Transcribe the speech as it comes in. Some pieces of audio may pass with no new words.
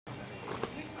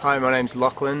Hi, my name's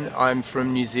Lachlan. I'm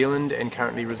from New Zealand and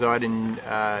currently reside in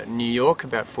New York,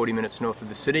 about 40 minutes north of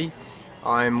the city.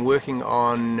 I'm working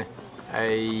on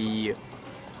a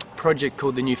project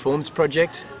called the New Forms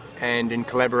Project, and in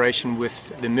collaboration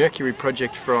with the Mercury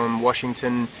Project from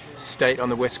Washington State on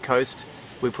the West Coast,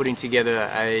 we're putting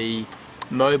together a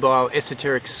mobile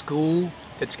esoteric school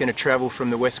that's going to travel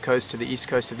from the West Coast to the East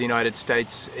Coast of the United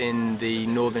States in the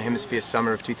Northern Hemisphere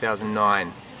summer of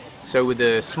 2009. So with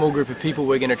a small group of people,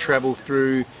 we're going to travel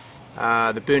through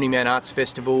the Burning Man Arts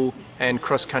Festival and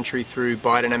cross-country through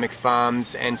biodynamic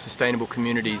farms and sustainable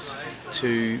communities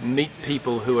to meet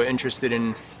people who are interested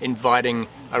in inviting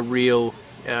a real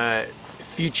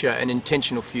future, an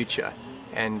intentional future.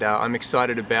 And I'm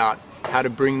excited about how to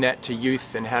bring that to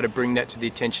youth and how to bring that to the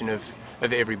attention of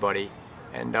everybody.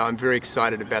 And I'm very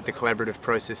excited about the collaborative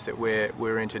process that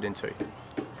we're entered into.